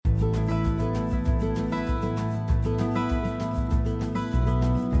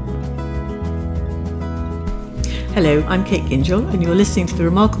Hello, I'm Kate Gingell, and you're listening to the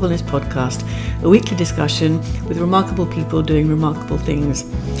Remarkableness Podcast, a weekly discussion with remarkable people doing remarkable things.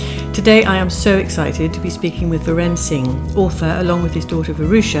 Today I am so excited to be speaking with Virend Singh, author, along with his daughter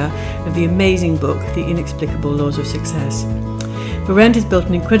Verusha, of the amazing book, The Inexplicable Laws of Success. Virend has built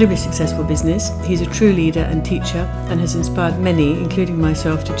an incredibly successful business. He's a true leader and teacher and has inspired many, including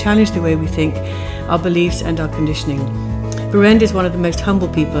myself, to challenge the way we think, our beliefs and our conditioning. Virend is one of the most humble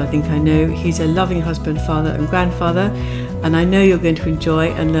people I think I know. He's a loving husband, father and grandfather, and I know you're going to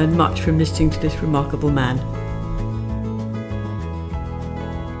enjoy and learn much from listening to this remarkable man.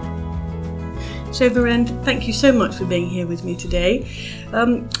 So Virend, thank you so much for being here with me today.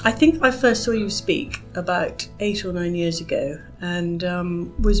 I think I first saw you speak about 8 or 9 years ago and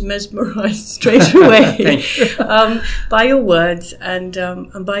was mesmerised straight away by your words and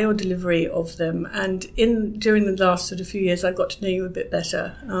by your delivery of them. And during the last sort of few years, I got to know you a bit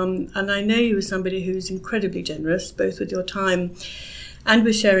better. And I know you as somebody who's incredibly generous, both with your time and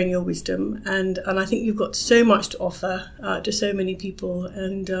with sharing your wisdom, and I think you've got so much to offer to so many people,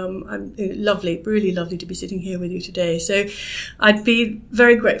 and I'm really lovely to be sitting here with you today. So I'd be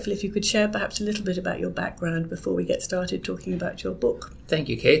very grateful if you could share perhaps a little bit about your background before we get started talking about your book. Thank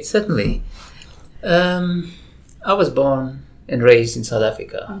you, Kate. Certainly. I was born and raised in South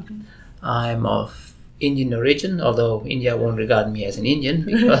Africa. Mm-hmm. I'm of Indian origin, although India won't regard me as an Indian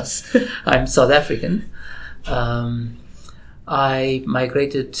because I'm South African. I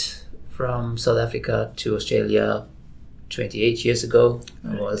migrated from South Africa to Australia 28 years ago.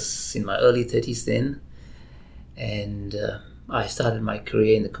 Right. I was in my early 30s then, and I started my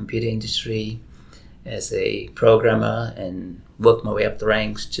career in the computer industry as a programmer and worked my way up the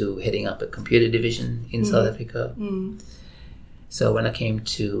ranks to heading up a computer division in South Africa. Mm. So when I came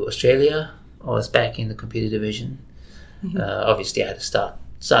to Australia, I was back in the computer division. Mm-hmm. Obviously, I had to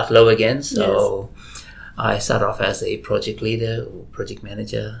start low again, so yes. I started off as a project leader or project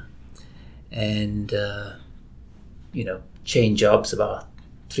manager and, changed jobs about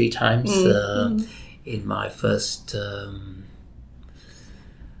 3 times in my first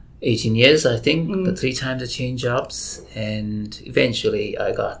 18 years, I think. But 3 times I changed jobs, and eventually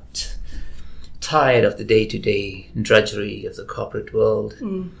I got tired of the day-to-day drudgery of the corporate world.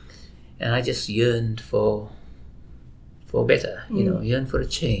 And I just yearned for better, yearned for a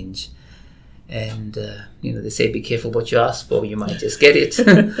change. And, they say, be careful what you ask for, you might just get it.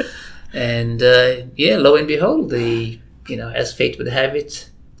 And, lo and behold, as fate would have it,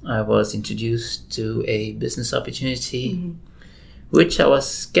 I was introduced to a business opportunity, which I was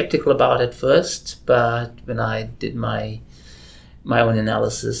skeptical about at first. But when I did my own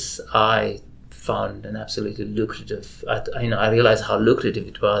analysis, I found an absolutely lucrative, I realized how lucrative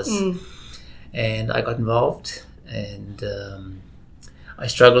it was. And I got involved, and I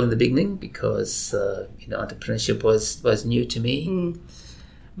struggled in the beginning because entrepreneurship was new to me,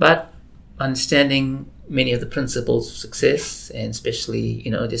 but understanding many of the principles of success, and especially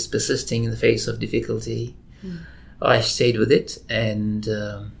just persisting in the face of difficulty, I stayed with it. And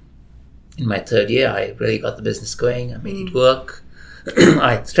in my 3rd year, I really got the business going. I made it work.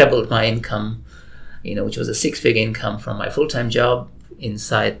 I trebled my income, which was a 6-figure income from my full-time job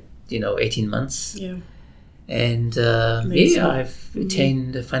inside 18 months. Yeah. And I've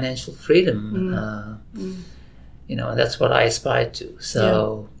attained financial freedom, and that's what I aspire to.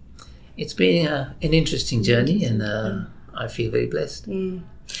 So it's been an interesting journey, and I feel very blessed.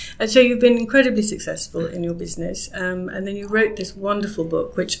 And so you've been incredibly successful in your business, and then you wrote this wonderful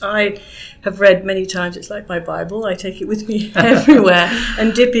book, which I have read many times. It's like my Bible. I take it with me everywhere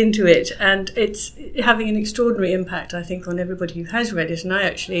and dip into it, and it's having an extraordinary impact, I think, on everybody who has read it, and I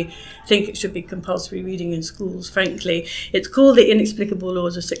actually think it should be compulsory reading in schools, frankly. It's called The Inexplicable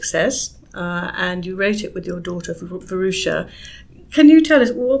Laws of Success, and you wrote it with your daughter, Verusha. Can you tell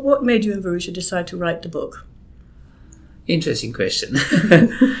us what made you and Verusha decide to write the book? Interesting question.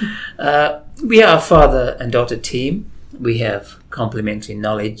 We are a father and daughter team. We have complementary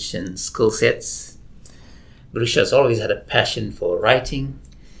knowledge and skill sets. Verusha has always had a passion for writing,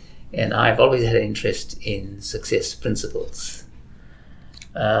 and I've always had an interest in success principles.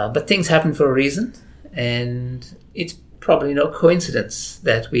 But things happen for a reason, and it's probably no coincidence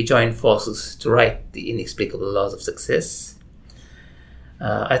that we joined forces to write The Inexplicable Laws of Success.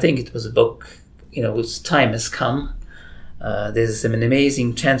 I think it was a book, whose time has come. There's an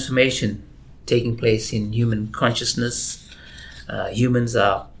amazing transformation taking place in human consciousness. Humans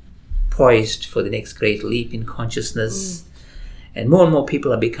are poised for the next great leap in consciousness. And more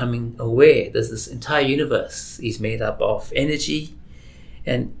people are becoming aware that this entire universe is made up of energy,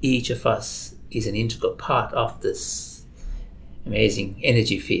 and each of us is an integral part of this amazing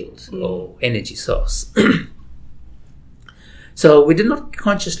energy field or energy source. So we did not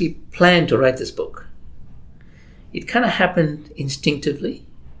consciously plan to write this book. It kind of happened instinctively.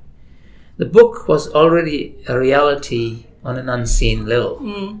 The book was already a reality on an unseen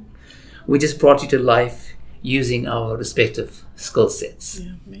level. We just brought it to life using our respective skill sets.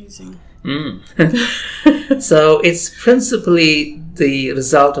 Yeah, amazing. So it's principally the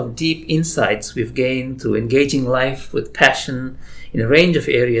result of deep insights we've gained through engaging life with passion in a range of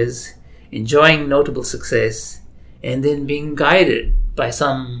areas, enjoying notable success, and then being guided by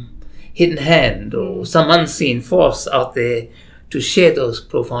some hidden hand or some unseen force out there to share those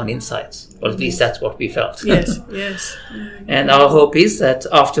profound insights. Or at least that's what we felt. Yes, yes. And our hope is that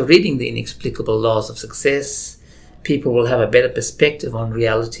after reading the Inexplicable Laws of Success, people will have a better perspective on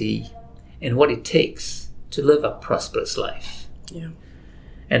reality and what it takes to live a prosperous life. Yeah.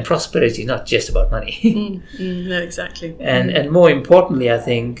 And prosperity, not just about money. No, exactly. And more importantly, I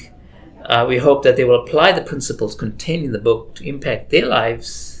think, we hope that they will apply the principles contained in the book to impact their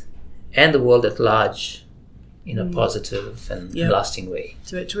lives and the world at large in a positive and lasting way.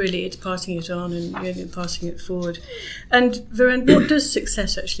 So it's passing it on and really passing it forward. And Virend, what does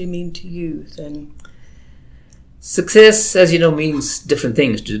success actually mean to you then? Success, as you know, means different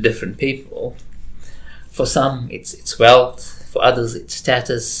things to different people. For some, it's wealth. For others, it's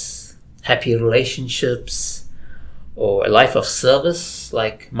status, happy relationships, or a life of service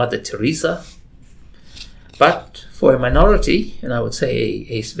like Mother Teresa. But for a minority, and I would say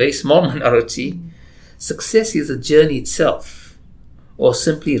a very small minority, success is a journey itself, or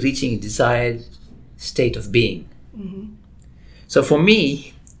simply reaching a desired state of being. So for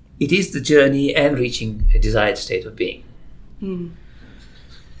me, it is the journey and reaching a desired state of being.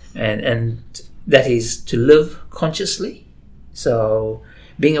 And that is to live consciously. So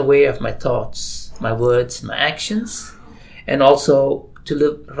being aware of my thoughts, my words, my actions, and also to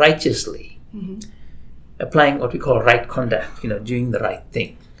live righteously, applying what we call right conduct, doing the right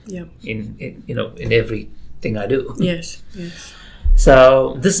thing in everything I do. Yes, yes.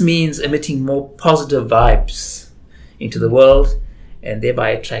 So this means emitting more positive vibes into the world and thereby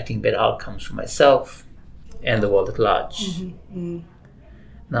attracting better outcomes for myself and the world at large.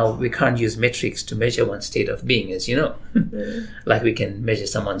 Now, we can't use metrics to measure one's state of being, as you know, like we can measure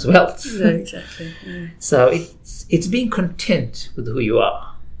someone's wealth. Yeah, exactly. Yeah. So it's being content with who you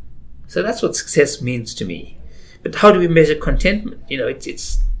are. So that's what success means to me. But how do we measure contentment?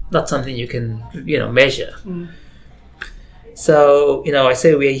 It's not something you can, measure. So, I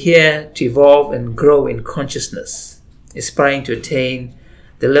say we're here to evolve and grow in consciousness, aspiring to attain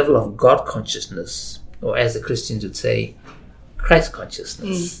the level of God consciousness, or as the Christians would say, Christ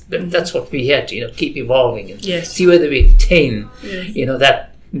consciousness. That's what we're here to, keep evolving and see whether we attain,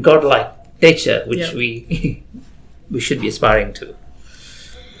 that godlike nature which we should be aspiring to.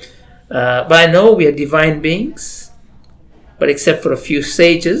 But I know we are divine beings, but except for a few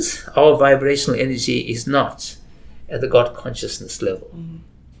sages, our vibrational energy is not at the God consciousness level.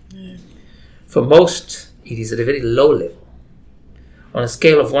 For most, it is at a very low level. On a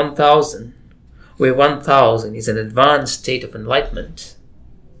scale of 1,000, where 1,000 is an advanced state of enlightenment.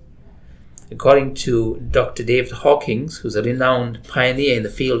 According to Dr. David Hawkins, who's a renowned pioneer in the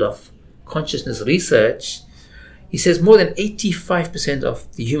field of consciousness research, he says more than 85%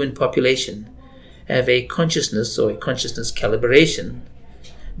 of the human population have a consciousness or a consciousness calibration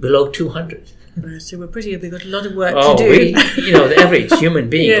below 200. So we've got a lot of work to do. The average human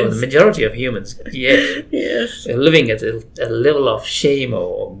being, or the majority of humans, are living at a level of shame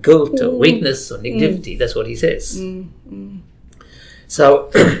or guilt or weakness or negativity. That's what he says.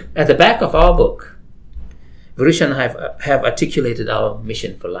 So, at the back of our book, Verusha and I have articulated our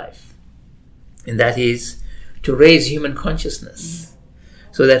mission for life. And that is to raise human consciousness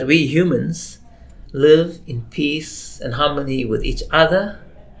so that we humans live in peace and harmony with each other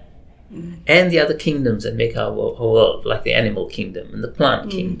and the other kingdoms that make our world, like the animal kingdom and the plant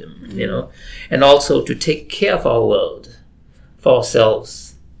kingdom, and also to take care of our world for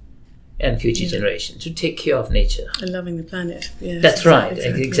ourselves and future generations, to take care of nature. And loving the planet. Yes, that's right,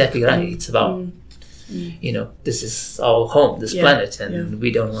 exactly right. It's about, this is our home, this planet, and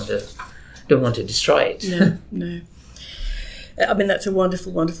we don't want to destroy it. No. I mean, that's a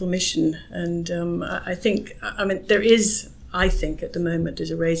wonderful, wonderful mission. And I think there is... I think at the moment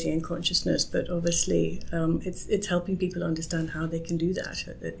there's a raising in consciousness, but obviously it's helping people understand how they can do that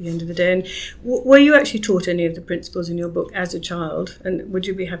at the end of the day. And were you actually taught any of the principles in your book as a child? And would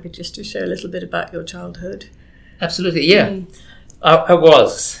you be happy just to share a little bit about your childhood? Absolutely, yeah. I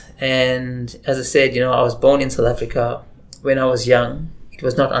was. And as I said, I was born in South Africa. When I was young, it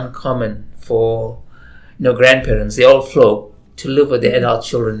was not uncommon for grandparents, they all flock to live with their adult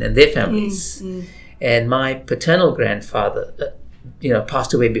children and their families. And my paternal grandfather,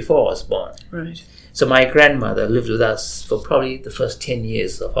 passed away before I was born. Right. So my grandmother lived with us for probably the first 10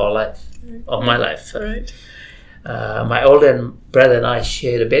 years of our life, of my life. Right. My older brother and I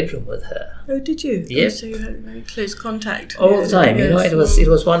shared a bedroom with her. Oh, did you? Yeah. Oh, so you had very close contact. All the time. Yes. It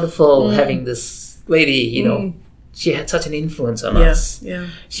was wonderful having this lady, she had such an influence on us. Yeah.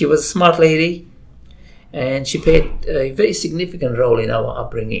 She was a smart lady, and she played a very significant role in our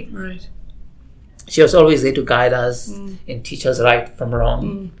upbringing. Right. She was always there to guide us and teach us right from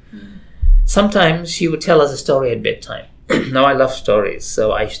wrong. Sometimes she would tell us a story at bedtime. Now I love stories,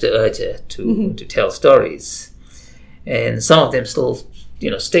 so I used to urge her to tell stories. And some of them still,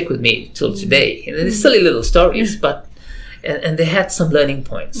 stick with me till today. And they're silly little stories, but and they had some learning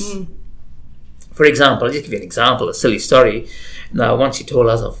points. For example, I'll just give you an example, a silly story. Now, once she told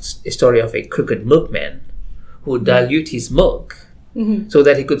us of a story of a crooked milkman who would dilute his milk so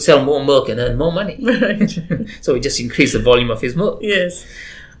that he could sell more milk and earn more money. Right. So he just increased the volume of his milk. Yes.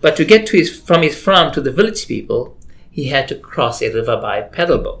 But to get from his farm to the village people, he had to cross a river by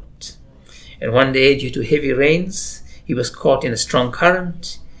paddle boat. And one day, due to heavy rains, he was caught in a strong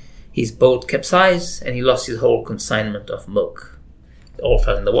current. His boat capsized and he lost his whole consignment of milk. It all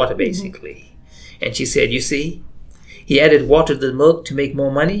fell in the water, basically. And she said, you see, he added water to the milk to make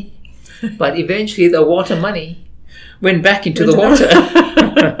more money, but eventually the water money went back into the water.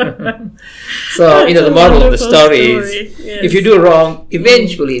 So, the moral of the story is, if you do wrong,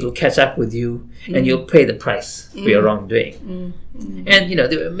 eventually it'll catch up with you and you'll pay the price for your wrongdoing. And,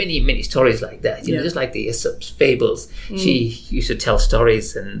 there were many, many stories like that, just like the Aesop's fables. She used to tell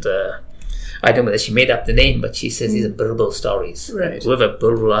stories, and I don't know whether she made up the name, but she says these are Birbal stories. Right. Whoever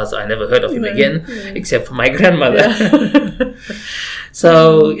Birbal was, I never heard of him again, except for my grandmother. Yeah.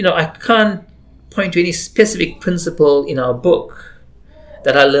 So, I can't point to any specific principle in our book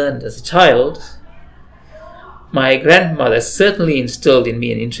that I learned as a child. My grandmother certainly instilled in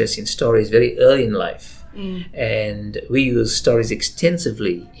me an interest in stories very early in life. And we use stories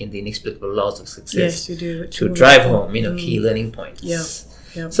extensively in the Inexplicable Laws of Success. Yes, you do. To drive home, key learning points. Yeah.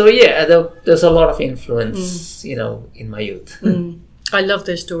 Yeah. So there's a lot of influence, in my youth. I love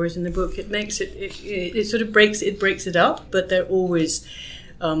those stories in the book. It makes it sort of breaks it up, but they're always,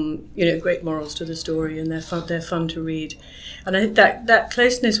 great morals to the story, and they're fun to read. And I think that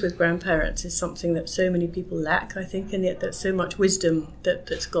closeness with grandparents is something that so many people lack, I think, and yet there's so much wisdom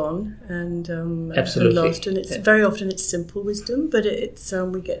that's gone and absolutely lost. And it's very often it's simple wisdom, but it's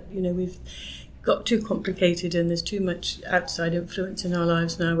we've got too complicated, and there's too much outside influence in our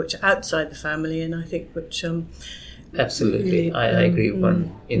lives now, which are outside the family, and I think which absolutely really, I agree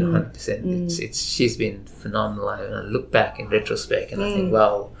 100%. It's she's been phenomenal. I look back in retrospect and I think,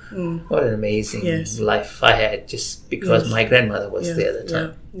 wow, what an amazing life I had just because my grandmother was there at the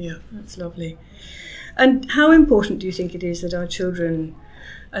time. Yeah, that's lovely. And how important do you think it is that our children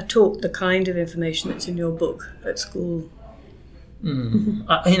are taught the kind of information that's in your book at school?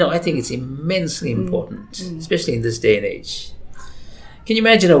 I think it's immensely important, especially in this day and age. Can you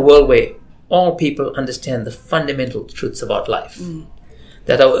imagine a world where all people understand the fundamental truths about life?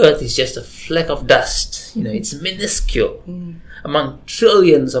 That our earth is just a fleck of dust, it's minuscule among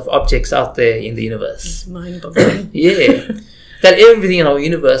trillions of objects out there in the universe. It's mind-boggling. Yeah. That everything in our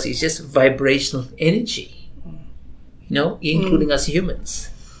universe is just vibrational energy, including us humans.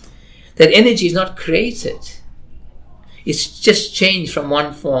 That energy is not created. It's just changed from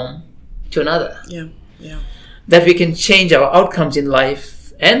one form to another. Yeah. That we can change our outcomes in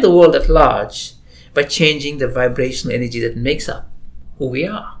life and the world at large by changing the vibrational energy that makes up who we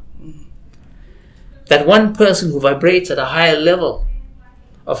are. That one person who vibrates at a higher level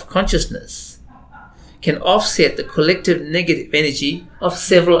of consciousness can offset the collective negative energy of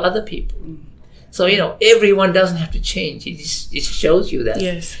several other people. So, everyone doesn't have to change. It shows you that,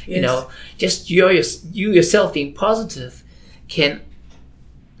 yes. Just you yourself being positive can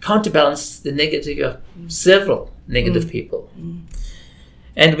counterbalance the negative of several negative people.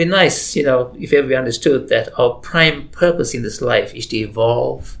 And it'd be nice, if everybody understood that our prime purpose in this life is to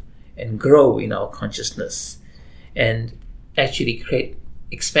evolve and grow in our consciousness and actually create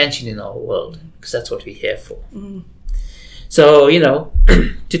expansion in our world, because that's what we're here for. So,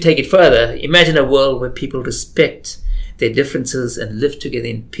 to take it further, imagine a world where people respect their differences and live together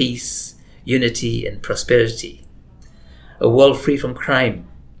in peace, unity, and prosperity. A world free from crime,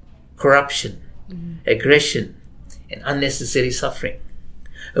 corruption, aggression, and unnecessary suffering.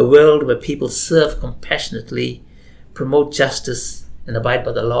 A world where people serve compassionately, promote justice, and abide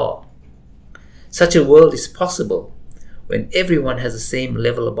by the law. Such a world is possible when everyone has the same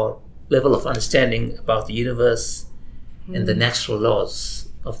level of understanding about the universe and the natural laws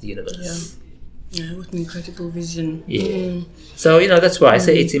of the universe. Yeah, what an incredible vision. Yeah. So, that's why I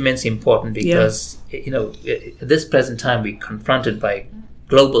say it's immensely important, because, at this present time, we're confronted by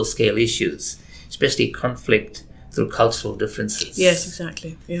global scale issues, especially conflict through cultural differences. Yes,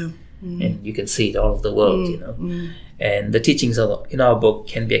 exactly. Yeah. And you can see it all over the world, And the teachings in our book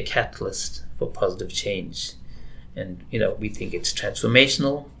can be a catalyst for positive change. And, we think it's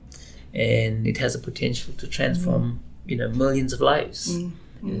transformational, and it has a potential to transform, millions of lives. And,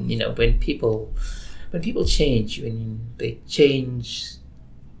 when people change, when they change,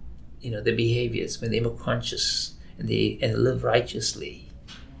 their behaviors, when they're more conscious and they live righteously,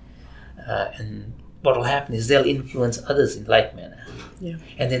 and what will happen is they'll influence others in like manner. Yeah.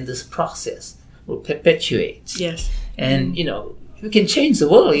 And then this process will perpetuate. Yes. And, we can change the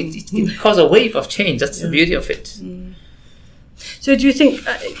world. It can cause a wave of change. That's the beauty of it. So do you think,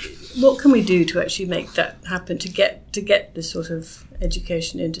 what can we do to actually make that happen, to get this sort of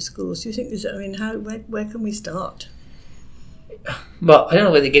education into schools? Do you think where can we start? Well, I don't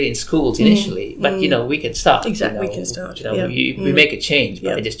know whether they get it in schools initially, but, we can start. Exactly, we can start. We make a change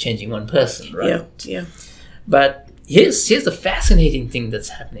by just changing one person, right? Yeah. But here's the fascinating thing that's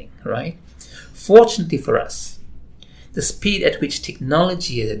happening, right? Fortunately for us, the speed at which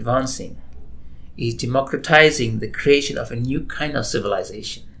technology is advancing is democratizing the creation of a new kind of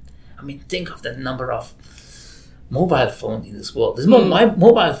civilization. I mean, think of the number of mobile phones in this world. There's more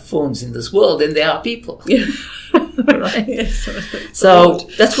mobile phones in this world than there are people. Yeah. Right? Yes. So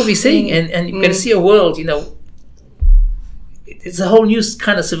that's what we're seeing. And you're going to see a world, it's a whole new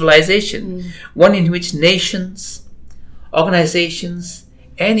kind of civilization. One in which nations, organizations,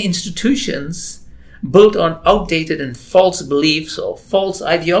 and institutions built on outdated and false beliefs or false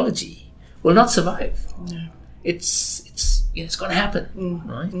ideology will not survive. No. It's going to happen,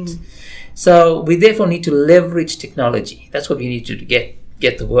 right? So we therefore need to leverage technology. That's what we need to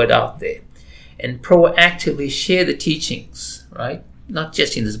get the word out there, and proactively share the teachings, right? Not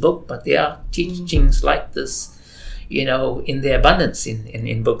just in this book, but there are teachings like this, in their abundance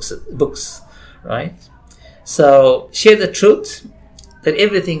in books, right? So share the truth that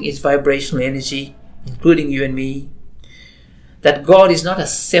everything is vibrational energy, including you and me. That God is not a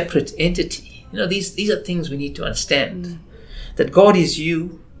separate entity. These are things we need to understand. That God is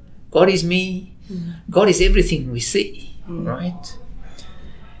you, God is me, God is everything we see, right?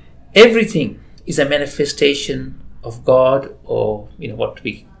 Everything is a manifestation of God, or what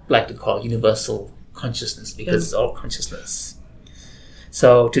we like to call universal consciousness, because it's all consciousness.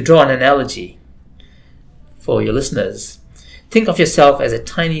 So to draw an analogy for your listeners, think of yourself as a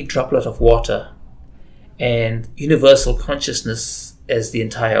tiny droplet of water and universal consciousness as the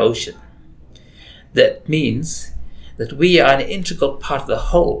entire ocean. That means that we are an integral part of the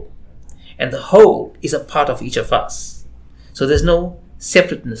whole, and the whole is a part of each of us. So there's no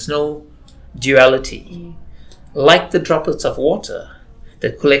separateness, no duality. Like the droplets of water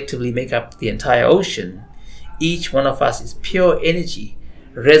that collectively make up the entire ocean, each one of us is pure energy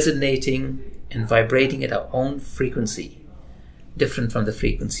resonating and vibrating at our own frequency, different from the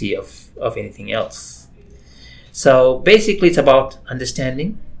frequency of anything else. So basically it's about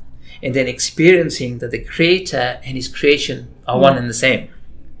understanding and then experiencing that the Creator and His creation are one and the same.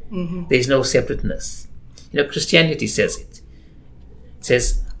 There's no separateness. Christianity says it. It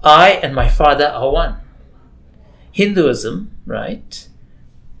says, I and my Father are one. Hinduism, right,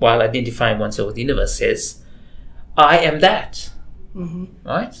 while identifying oneself with the universe, says, I am that.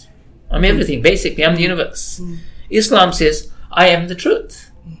 Right? I'm everything. Basically, I'm the universe. Islam says, I am the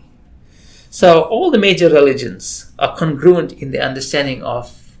truth. So all the major religions are congruent in their understanding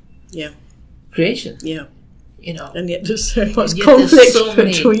of creation. Yeah. And yet there's so much conflict so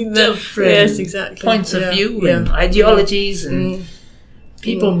between them. Different points of view and ideologies, and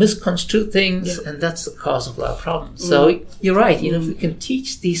people misconstrue things, and that's the cause of our problems. So you're right. If we can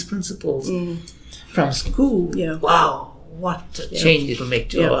teach these principles from school, wow, what a change it'll make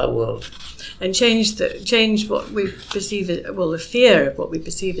to our world. And change what we perceive as, the fear of what we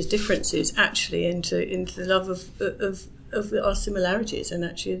perceive as differences, actually into the love of our similarities, and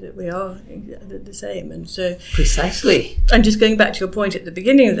actually that we are the same. And so precisely. And just going back to your point at the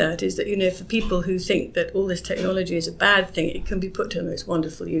beginning of that, is that for people who think that all this technology is a bad thing, it can be put to its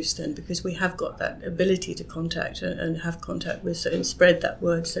wonderful use then, because we have got that ability to contact and have contact with and spread that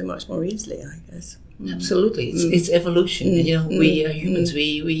word so much more easily, I guess. Absolutely, it's evolution. We are humans.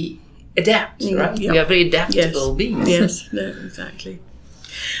 We adapt, right? We are very adaptable beings. Yes, no, exactly.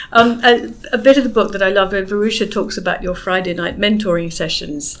 A bit of the book that I love, Verusha talks about your Friday night mentoring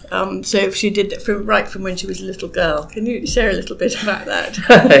sessions. So she did it right from when she was a little girl. Can you share a little bit about that?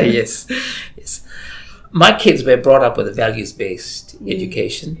 Yes. My kids were brought up with a values-based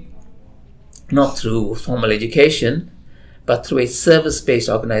education, not through formal education, but through a service-based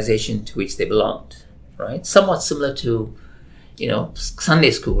organization to which they belonged, right? Somewhat similar to, Sunday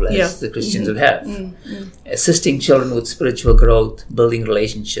school as the Christians would have. Assisting children with spiritual growth, building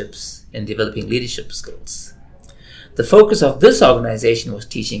relationships, and developing leadership skills. The focus of this organization was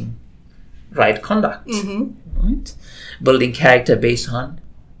teaching right conduct, right? Building character based on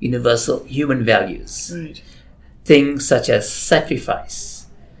universal human values. Right. Things such as sacrifice,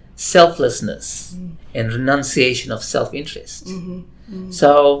 selflessness, and renunciation of self-interest.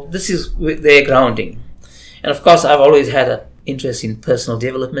 So this is their grounding. And of course, I've always had an interest in personal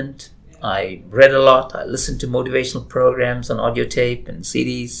development. I read a lot. I listened to motivational programs on audio tape and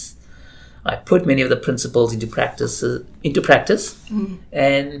CDs. I put many of the principles into practice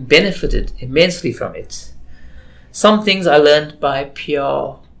and benefited immensely from it. Some things I learned by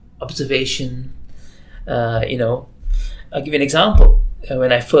pure observation. I'll give you an example.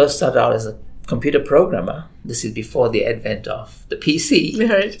 When I first started out as a computer programmer, this is before the advent of the PC,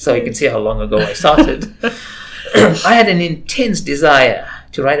 right. So you can see how long ago I started. I had an intense desire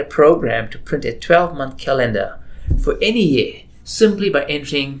to write a program to print a 12-month calendar for any year, simply by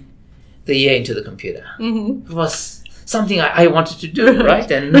entering the year into the computer. It was something I wanted to do, right?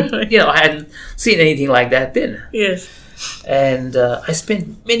 And, I hadn't seen anything like that then. Yes. And I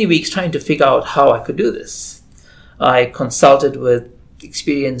spent many weeks trying to figure out how I could do this. I consulted with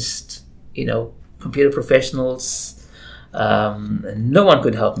experienced, computer professionals, and no one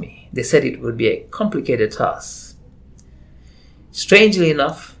could help me. They said it would be a complicated task. Strangely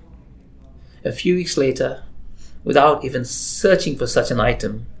enough, a few weeks later, without even searching for such an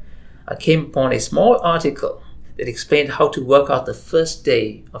item, I came upon a small article that explained how to work out the first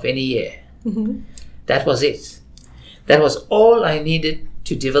day of any year. That was it. That was all I needed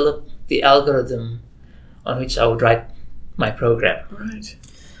to develop the algorithm on which I would write my program. Right.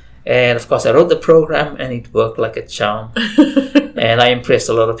 And of course, I wrote the program and it worked like a charm. And I impressed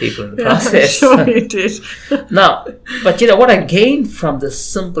a lot of people in the process. I'm sure you did. Now, but what I gained from the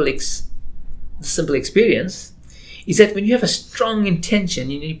simple experience is that when you have a strong intention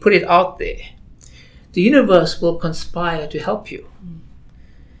and you put it out there, the universe will conspire to help you.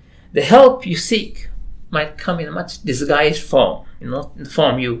 The help you seek might come in a much disguised form, in the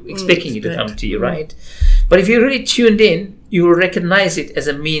form you expecting it to come to you, right? But if you're really tuned in, you will recognize it as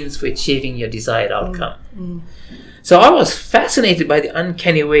a means for achieving your desired outcome. So I was fascinated by the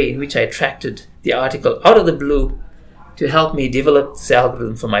uncanny way in which I attracted the article out of the blue to help me develop this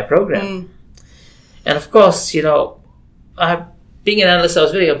algorithm for my program. And of course, being an analyst, I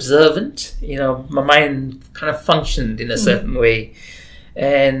was very observant. My mind kind of functioned in a certain way.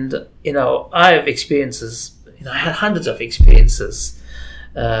 And, I have experiences, I had hundreds of experiences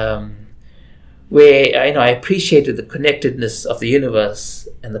where, I appreciated the connectedness of the universe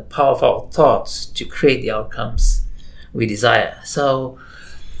and the power of our thoughts to create the outcomes we desire. So,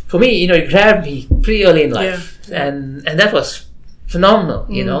 for me, it grabbed me pretty early in life. Yeah. And that was phenomenal,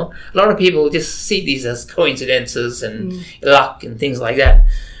 A lot of people just see these as coincidences and luck and things like that.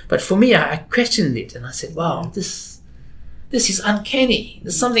 But for me, I questioned it and I said, wow, this is uncanny.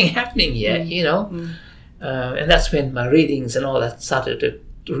 There's something happening here, and that's when my readings and all that started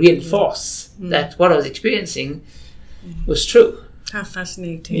to reinforce that what I was experiencing was true. How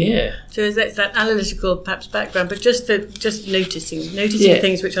fascinating! Yeah. So it's that analytical, perhaps background, but just noticing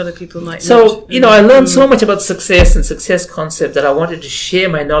things which other people might. So I learned so much about success and success concept that I wanted to share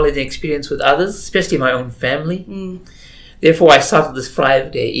my knowledge and experience with others, especially my own family. Therefore, I started this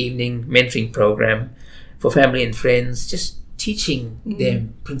 5-day evening mentoring program for family and friends, just teaching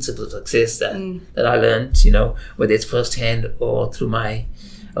them principles of success that I learned, whether it's firsthand or through my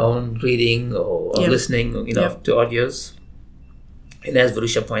own reading or listening, to audios. And as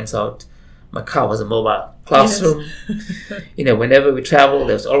Verusha points out, my car was a mobile classroom. Yes. Whenever we travel,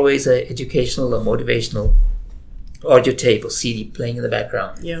 there was always an educational or motivational audio tape or CD playing in the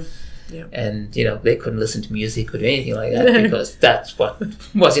background. Yeah. And, they couldn't listen to music or do anything like that because that's what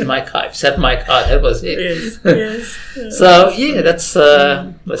was in my car. If set my car, that was it. Yes. So, that's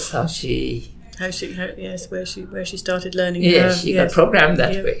how she... where she started learning. She got programmed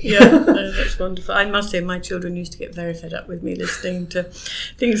that way. That's wonderful. I must say, my children used to get very fed up with me listening to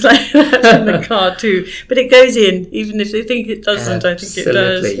things like that in the car too. But it goes in, even if they think it doesn't. Absolutely,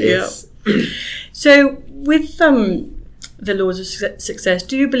 I think it does. Yes. So, with the laws of success,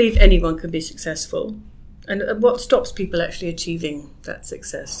 do you believe anyone can be successful? And what stops people actually achieving that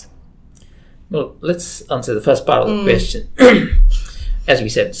success? Well, let's answer the first part of the question. As we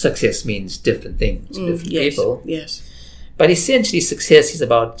said, success means different things to different people. Yes. But essentially, success is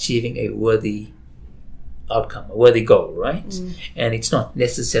about achieving a worthy outcome, a worthy goal, right? And it's not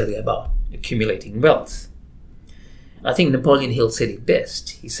necessarily about accumulating wealth. I think Napoleon Hill said it best.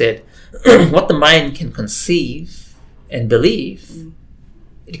 He said, what the mind can conceive and believe,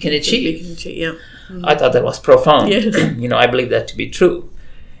 it can achieve. I thought that was profound. Yes. I believe that to be true.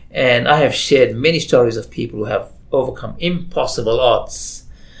 And I have shared many stories of people who have overcome impossible odds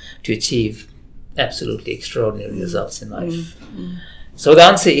to achieve absolutely extraordinary results in life. So the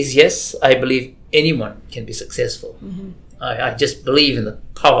answer is yes, I believe anyone can be successful. I just believe in the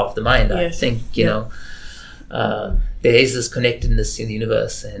power of the mind. Yes. I think, there is this connectedness in the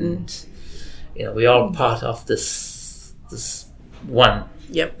universe, and we're all part of this one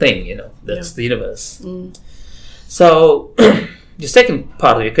thing, that's the universe. So the second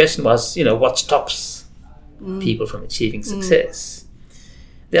part of your question was, what stops people from achieving success?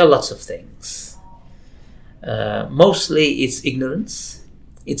 There are lots of things. Mostly it's ignorance.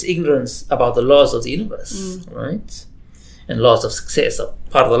 It's ignorance about the laws of the universe, right? And laws of success are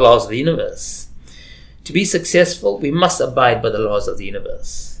part of the laws of the universe. To be successful, we must abide by the laws of the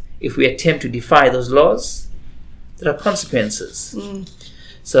universe. If we attempt to defy those laws, there are consequences.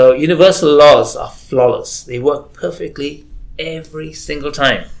 So universal laws are flawless. They work perfectly every single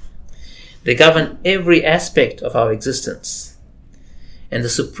time. They govern every aspect of our existence. And the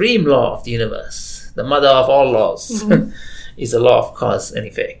supreme law of the universe, the mother of all laws, is the law of cause and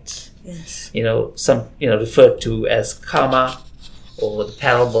effect. Yes. Some referred to as karma, or the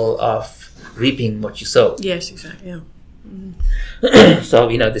parable of reaping what you sow. Yes, exactly. Yeah. So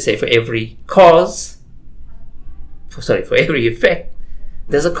they say for every every effect,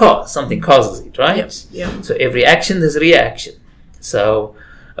 there's a cause. Something causes it, right? Yes. Yeah. So every action, there's a reaction. So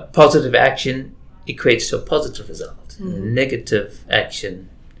a positive action equates to a positive result. A negative action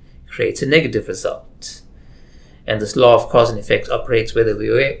creates a negative result. And this law of cause and effect operates whether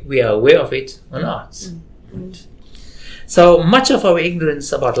we are aware of it or not. So much of our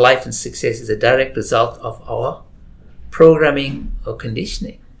ignorance about life and success is a direct result of our programming or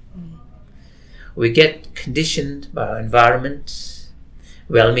conditioning. We get conditioned by our environment,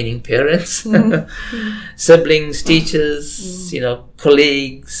 well-meaning parents, siblings, teachers,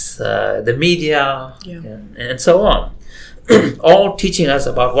 colleagues, the media, and so on, all teaching us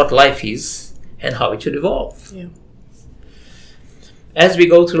about what life is and how it should evolve. Yeah. As we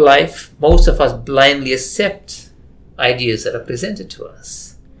go through life, most of us blindly accept ideas that are presented to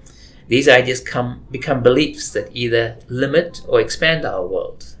us. These ideas become beliefs that either limit or expand our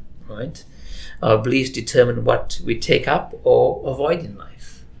world, right? Our beliefs determine what we take up or avoid in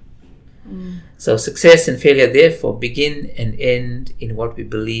life. So success and failure therefore begin and end in what we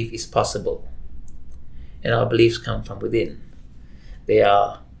believe is possible. And our beliefs come from within. They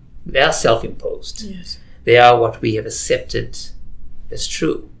are self-imposed. Yes. They are what we have accepted as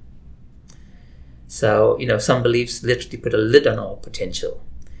true. So, some beliefs literally put a lid on our potential.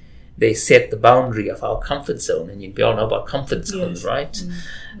 They set the boundary of our comfort zone, and we all know about comfort zones, right?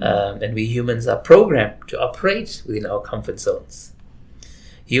 And we humans are programmed to operate within our comfort zones.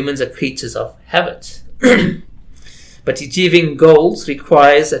 Humans are creatures of habit. But achieving goals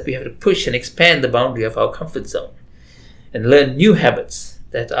requires that we have to push and expand the boundary of our comfort zone and learn new habits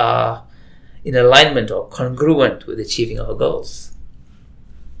that are in alignment or congruent with achieving our goals.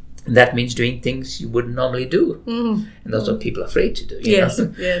 And that means doing things you wouldn't normally do. And that's what people are afraid to do. Yes.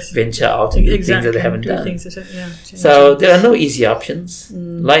 Venture out and do things that they haven't done. So there are no easy options.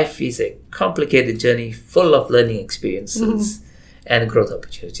 Life is a complicated journey full of learning experiences and growth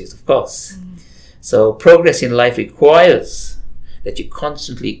opportunities, of course. So progress in life requires that you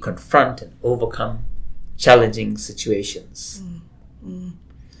constantly confront and overcome challenging situations.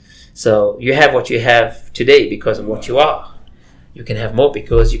 So you have what you have today because of what you are. You can have more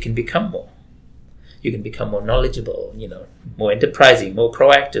because you can become more. You can become more knowledgeable, more enterprising, more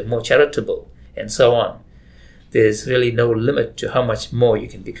proactive, more charitable, and so on. There's really no limit to how much more you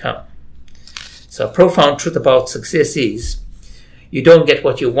can become. So a profound truth about success is you don't get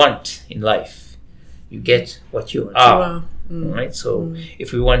what you want in life. You get what you are. Right? So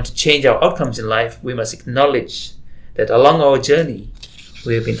if we want to change our outcomes in life, we must acknowledge that along our journey,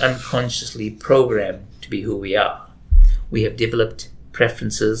 we have been unconsciously programmed to be who we are. We have developed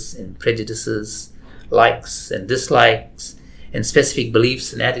preferences and prejudices, likes and dislikes, and specific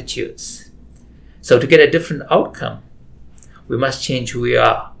beliefs and attitudes. So to get a different outcome, we must change who we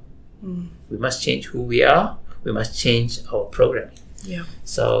are. We must change who we are. We must change our programming. Yeah.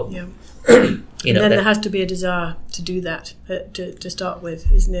 So, and then there has to be a desire to do that to start with,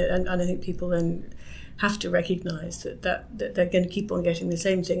 isn't it? And I think people then have to recognise that they're going to keep on getting the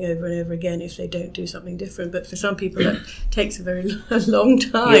same thing over and over again if they don't do something different. But for some people, that takes a very long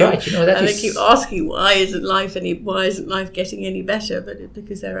time. You're right. They keep asking, why isn't life getting any better? But it's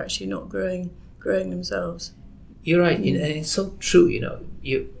because they're actually not growing themselves. You're right, and it's so true.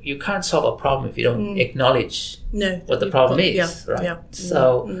 You can't solve a problem if you don't acknowledge what the problem is, right? Yeah.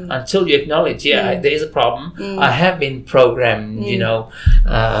 So until you acknowledge, there is a problem. I have been programmed,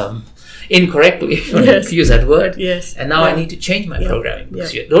 incorrectly, if you want to use that word. Yes. And now I need to change my programming,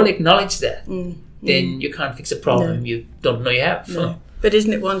 because you don't acknowledge that, then you can't fix a problem you don't know you have. No. But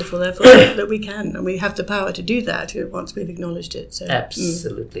isn't it wonderful, therefore, that we can, and we have the power to do that once we've acknowledged it. So.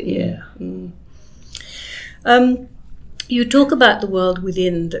 Absolutely, yeah. You talk about the world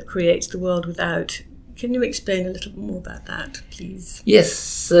within that creates the world without. Can you explain a little more about that, please? Yes,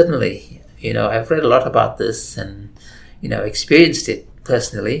 certainly. I've read a lot about this and, experienced it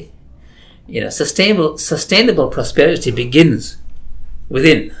personally. Sustainable prosperity begins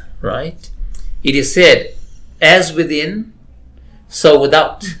within, right? It is said, as within, so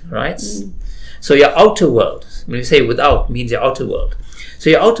without, right? So your outer world, when you say without, means your outer world. So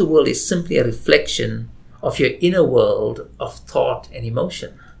your outer world is simply a reflection of your inner world of thought and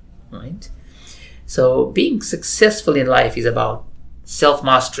emotion, right? So being successful in life is about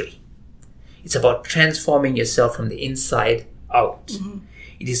self-mastery. It's about transforming yourself from the inside out.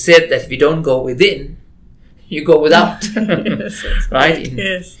 It is said that if you don't go within, you go without, right?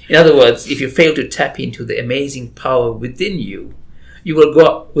 In other words, if you fail to tap into the amazing power within you, you will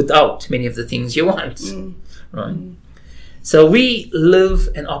go without many of the things you want, right? So we live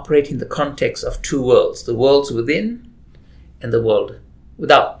and operate in the context of two worlds, the worlds within and the world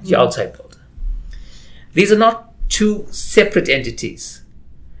without, the outside world. These are not two separate entities,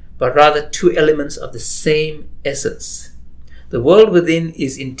 but rather two elements of the same essence. The world within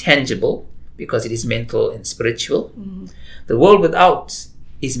is intangible because it is mental and spiritual. The world without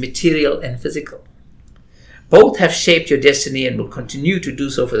is material and physical. Both have shaped your destiny and will continue to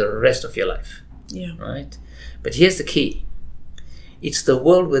do so for the rest of your life. Yeah. Right? But here's the key. It's the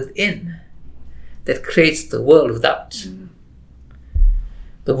world within that creates the world without.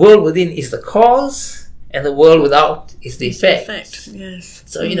 The world within is the cause, and the world without is the effect. Yes.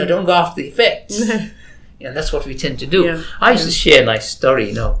 So, don't go after the effect. That's what we tend to do. Yeah. I used to share a nice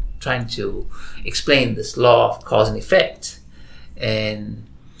story, trying to explain this law of cause and effect. And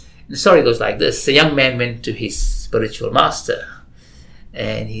the story goes like this. A young man went to his spiritual master,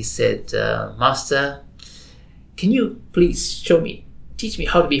 and he said, Master, can you please teach me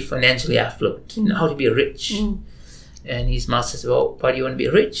how to be financially affluent, how to be rich? And his master said, well, why do you want to be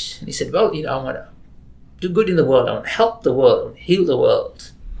rich? And he said, well, I want to do good in the world. I want to help the world, I want to heal the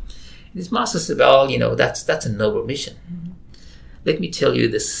world. And his master said, well, that's a noble mission. Let me tell you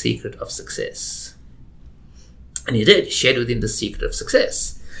the secret of success. And he did. He shared with him the secret of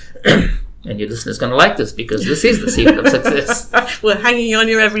success. And your listener's going to like this, because this is the secret of success. We're hanging on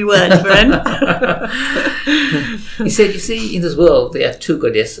your every word, Virend. He said, you see, in this world, there are two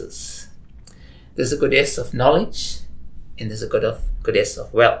goddesses. There's a goddess of knowledge, and there's a goddess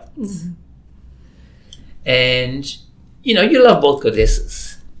of wealth. And, you love both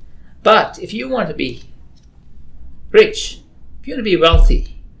goddesses. But if you want to be rich, if you want to be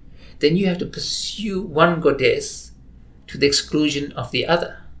wealthy, then you have to pursue one goddess to the exclusion of the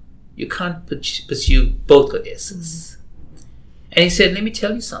other. You can't pursue both goddesses. And he said, let me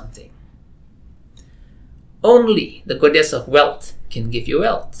tell you something. Only the goddess of wealth can give you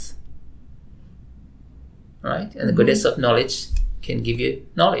wealth. Right? And the goddess of knowledge can give you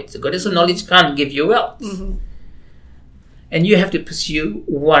knowledge. The goddess of knowledge can't give you wealth. And you have to pursue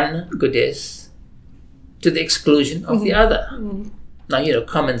one goddess to the exclusion of the other. Now,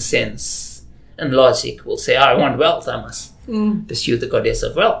 common sense and logic will say, I want wealth, I must pursue the goddess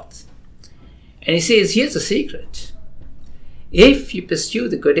of wealth. And he says, here's the secret. If you pursue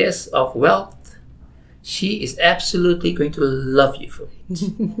the goddess of wealth, she is absolutely going to love you for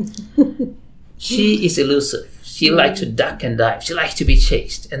it. She is elusive. She likes to duck and dive. She likes to be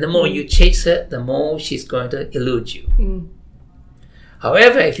chased. And the more you chase her, the more she's going to elude you.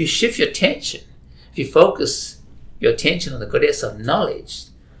 However, if you shift your attention, if you focus your attention on the goddess of knowledge,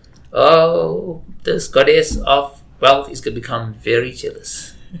 this goddess of wealth is going to become very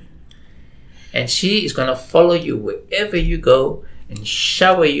jealous. And she is going to follow you wherever you go and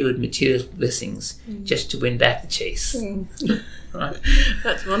shower you with material blessings just to win back the chase. Right?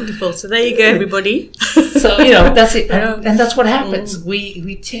 That's wonderful. So there you go, everybody. So, that's it. And that's what happens.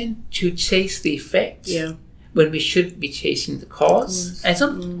 We tend to chase the effect when we should be chasing the cause. And it's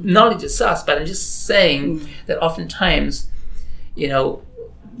not knowledge is us, but I'm just saying that oftentimes,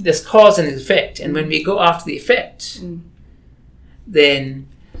 there's cause and effect, and when we go after the effect, then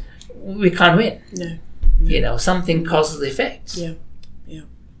we can't win. No. Something causes the effect. Yeah.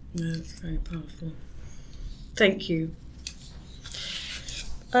 No, it's very powerful. Thank you.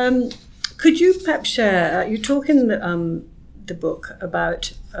 Could you perhaps share, you talk in the book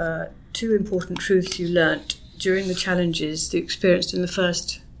about 2 important truths you learnt during the challenges you experienced in the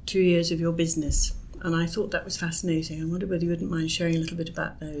first 2 years of your business. And I thought that was fascinating. I wonder whether you wouldn't mind sharing a little bit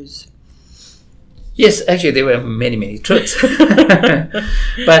about those. Yes, actually there were many, many truths.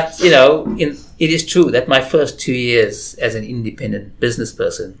 But, it is true that my first 2 years as an independent business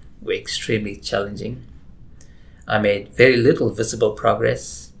person were extremely challenging. I made very little visible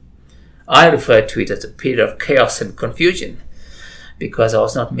progress. I refer to it as a period of chaos and confusion because I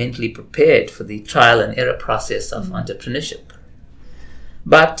was not mentally prepared for the trial and error process of entrepreneurship.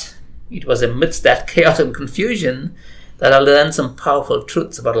 But it was amidst that chaos and confusion that I learned some powerful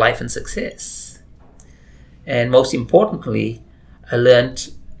truths about life and success. And most importantly, I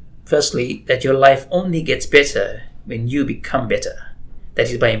learned, firstly, that your life only gets better when you become better. That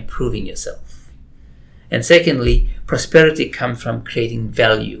is by improving yourself. And secondly, prosperity comes from creating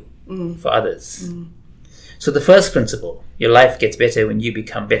value for others. So the first principle, your life gets better when you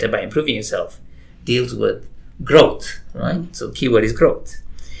become better by improving yourself, deals with growth, right? So the key word is growth.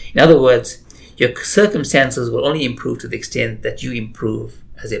 In other words, your circumstances will only improve to the extent that you improve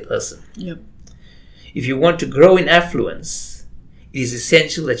as a person. Yep. If you want to grow in affluence, it is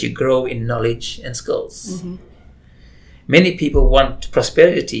essential that you grow in knowledge and skills. Many people want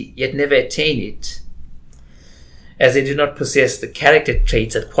prosperity, yet never attain it, as they do not possess the character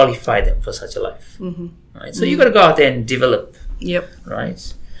traits that qualify them for such a life. Right? So you've got to go out there and develop.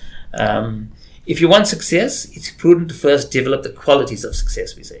 Right? If you want success, it's prudent to first develop the qualities of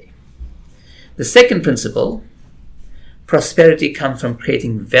success, we say. The second principle, prosperity comes from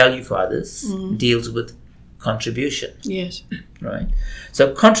creating value for others, deals with contribution. Yes. Right?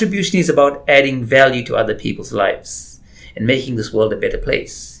 So contribution is about adding value to other people's lives and making this world a better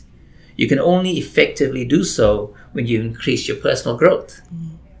place. You can only effectively do so when you increase your personal growth.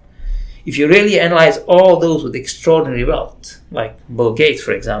 If you really analyze all those with extraordinary wealth, like Bill Gates,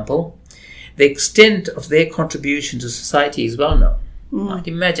 for example, the extent of their contribution to society is well known. Right?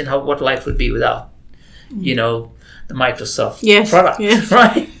 Imagine what life would be without, the Microsoft product,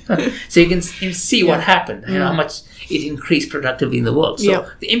 right? So you can see what happened and how much it increased productivity in the world. So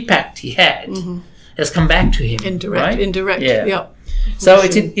the impact he had has come back to him. Indirect. Yeah. So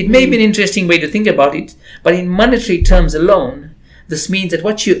it may be an interesting way to think about it, but in monetary terms alone, this means that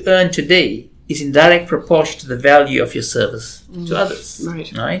what you earn today is in direct proportion to the value of your service to others.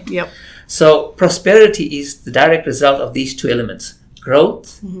 Right? Yep. So prosperity is the direct result of these 2 elements,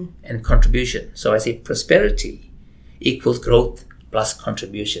 growth and contribution. So I say prosperity equals growth plus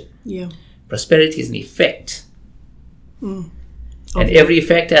contribution. Yeah. Prosperity is an effect. And every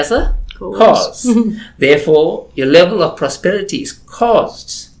effect has a cause. Therefore, your level of prosperity is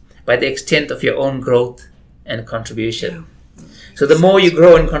caused by the extent of your own growth and contribution. So the more you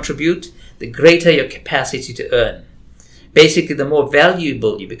grow and contribute, the greater your capacity to earn. Basically, the more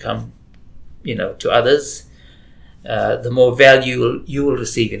valuable you become, to others, the more value you will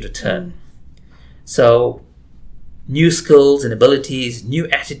receive in return. So new skills and abilities, new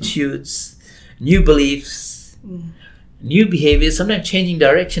attitudes, new beliefs, new behaviors, sometimes changing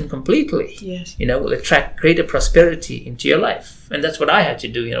direction completely, will attract greater prosperity into your life. And that's what I had to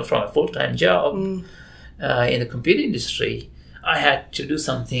do, from a full-time job in the computer industry. I had to do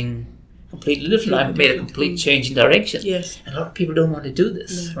something completely different. I made a complete change in direction. Yes. And a lot of people don't want to do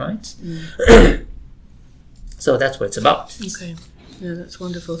this, right? So that's what it's about. Okay. Yeah, that's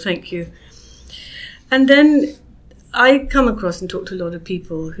wonderful. Thank you. And then I come across and talk to a lot of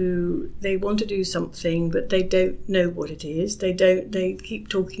people who they want to do something, but they don't know what it is. They keep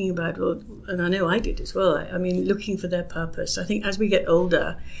talking about, and I know I did as well. I mean, looking for their purpose. I think as we get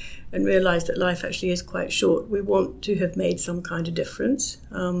older and realise that life actually is quite short, we want to have made some kind of difference.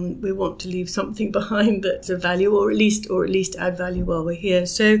 We want to leave something behind that's of value, or at least add value while we're here.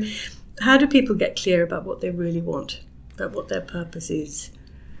 So how do people get clear about what they really want, about what their purpose is?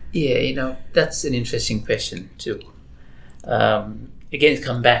 Yeah, that's an interesting question too. Again, it's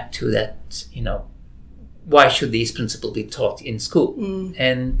come back to that, why should these principles be taught in school?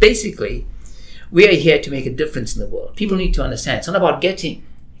 And basically, we are here to make a difference in the world. People need to understand it's not about getting.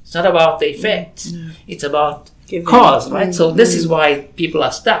 It's not about the effect. No. It's about cause, right? So this is why people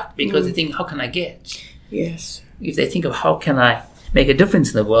are stuck, because they think, how can I get? Yes. If they think of how can I make a difference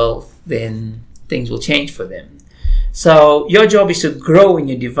in the world, then things will change for them. So your job is to grow in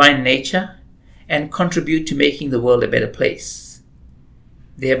your divine nature and contribute to making the world a better place.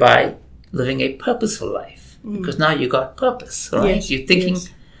 thereby living a purposeful life. Because now you got purpose, right? Yes, You're thinking yes.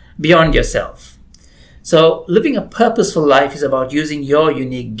 beyond yourself. So living a purposeful life is about using your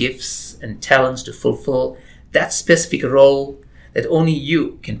unique gifts and talents to fulfill that specific role that only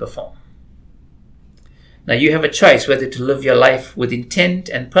you can perform. Now you have a choice whether to live your life with intent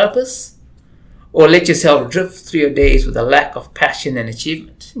and purpose, or let yourself drift through your days with a lack of passion and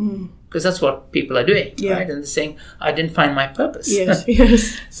achievement. Because that's what people are doing, right? And they're saying, I didn't find my purpose. Yes,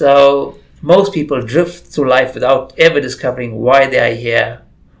 yes. So most people drift through life without ever discovering why they are here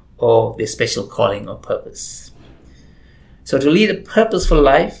or their special calling or purpose. So to lead a purposeful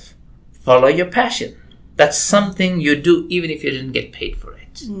life, follow your passion. That's something you do even if you didn't get paid for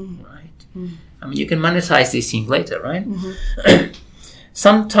it, right? I mean, you can monetize these things later, right?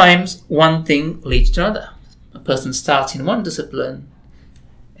 Sometimes one thing leads to another. A person starts in one discipline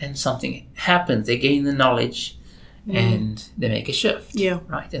and something happens. They gain the knowledge and they make a shift,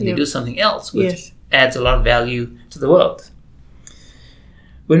 right? And they do something else which adds a lot of value to the world.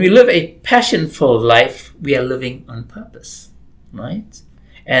 When we live a passionful life, we are living on purpose, right?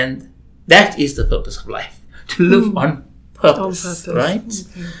 And that is the purpose of life, to live on purpose, right?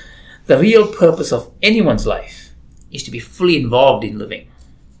 Okay. The real purpose of anyone's life is to be fully involved in living,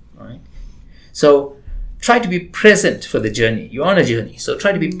 right? So try to be present for the journey. You're on a journey, so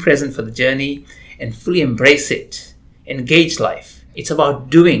try to be present for the journey and fully embrace it. Engage life. It's about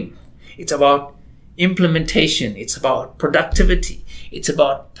doing. It's about implementation. It's about productivity. It's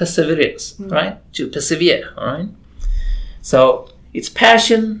about perseverance, right? To persevere, all right? So it's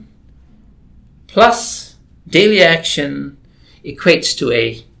passion plus daily action equates to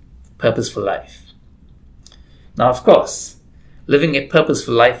a purposeful life. Now, of course, living a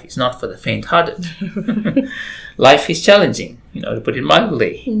purposeful life is not for the faint-hearted. Life is challenging, to put it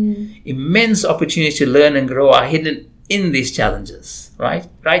mildly. Immense opportunities to learn and grow are hidden in these challenges, right?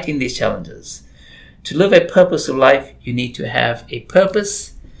 Right in these challenges. To live a purposeful life, you need to have a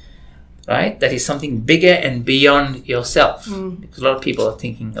purpose, right? That is something bigger and beyond yourself. Because a lot of people are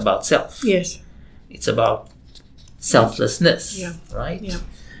thinking about self. Yes. It's about selflessness, right? Yeah.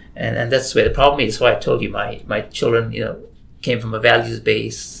 And that's where the problem is. Why I told you my children, came from a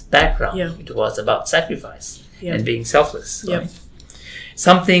values-based background. It was about sacrifice and being selfless, right?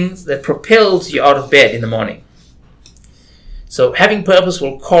 Something that propels you out of bed in the morning. So having purpose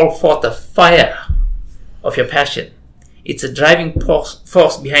will call forth the fire of your passion. It's a driving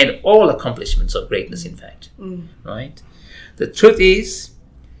force behind all accomplishments of greatness, in fact, right? The truth is,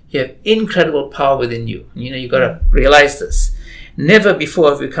 you have incredible power within you. You've got to realize this. Never before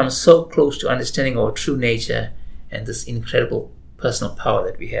have we come so close to understanding our true nature and this incredible personal power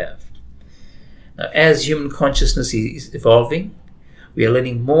that we have. Now, as human consciousness is evolving, we are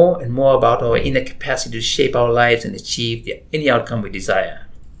learning more and more about our inner capacity to shape our lives and achieve any outcome we desire.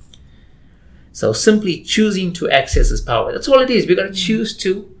 So simply choosing to access this power, that's all it is. We've got to choose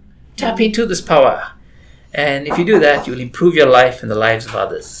to tap into this power. And if you do that, you'll improve your life and the lives of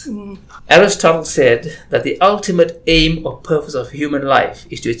others. Aristotle said that the ultimate aim or purpose of human life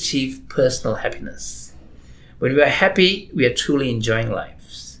is to achieve personal happiness. When we are happy, we are truly enjoying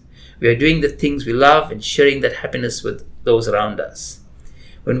lives. We are doing the things we love and sharing that happiness with those around us.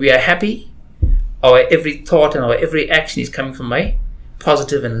 When we are happy, our every thought and our every action is coming from a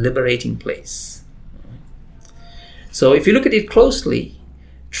positive and liberating place. So if you look at it closely,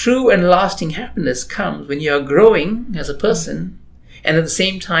 true and lasting happiness comes when you are growing as a person and at the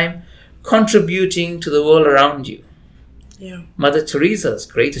same time contributing to the world around you. Mother Teresa's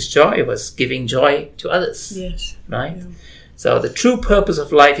greatest joy was giving joy to others. Right? So the true purpose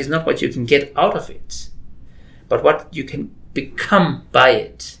of life is not what you can get out of it, but what you can become by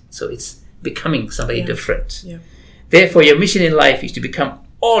it. So it's becoming somebody different. Therefore, your mission in life is to become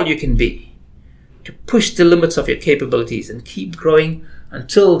all you can be, to push the limits of your capabilities and keep growing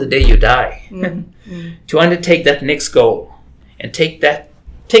until the day you die, to undertake that next goal and take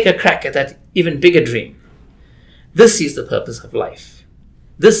a crack at that even bigger dream. This is the purpose of life.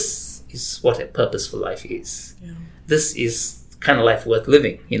 This is what a purposeful life is. This is the kind of life worth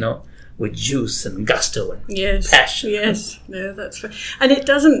living, with juice and gusto and passion. No, that's right. And it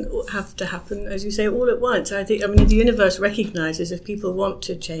doesn't have to happen, as you say, all at once. I mean, the universe recognizes if people want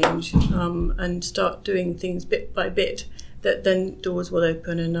to change and start doing things bit by bit, that then doors will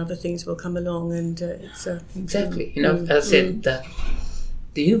open and other things will come along, and it's exactly. As I said, that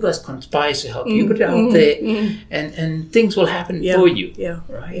the universe conspires to help you. Put it out there, and things will happen for you.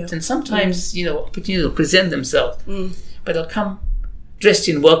 Right? And sometimes opportunities will present themselves, but they'll come dressed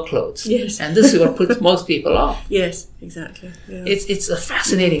in work clothes. Yes. And this is what puts most people off. Yes, exactly. Yeah. It's a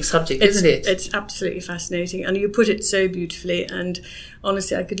fascinating subject, isn't it? It's absolutely fascinating, and you put it so beautifully. And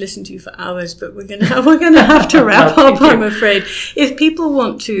honestly, I could listen to you for hours, but we're gonna have to wrap up. I'm afraid. If people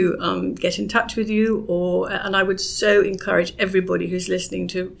want to get in touch with you, and I would so encourage everybody who's listening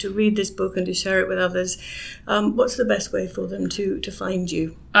to read this book and to share it with others. What's the best way for them to find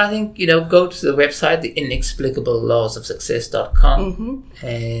you? I think, go to the website, the Inexplicable Laws of Success.com,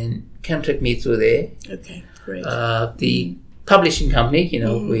 and contact me through there. Okay, great. The publishing company,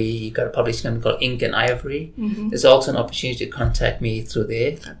 we got a publishing company called Ink and Ivory. There's also an opportunity to contact me through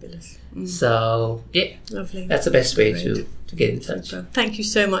there. Fabulous. So, lovely. That's the best way to get in touch. Super. Thank you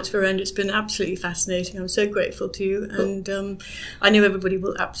so much, Virend. It's been absolutely fascinating. I'm so grateful to you, and I know everybody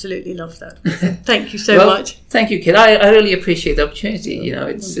will absolutely love that. Thank you so much. Thank you, Kit. I really appreciate the opportunity.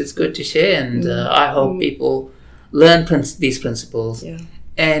 It's good to share, and I hope people learn these principles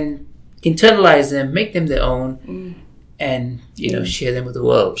and internalize them, make them their own, and share them with the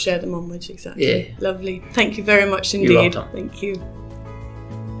world. Share them onwards, exactly. Yeah. Lovely. Thank you very much indeed. You're welcome. Thank you.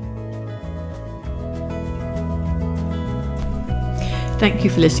 Thank you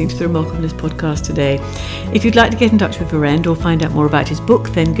for listening to the Remarkableness podcast today. If you'd like to get in touch with Virend or find out more about his book,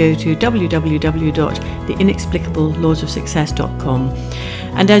 then go to www.theinexplicableLawsofSuccess.com.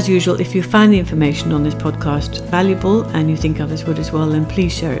 And as usual, if you find the information on this podcast valuable and you think others would as well, then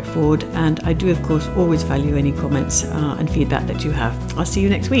please share it forward. And I do, of course, always value any comments and feedback that you have. I'll see you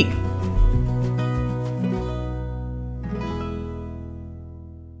next week.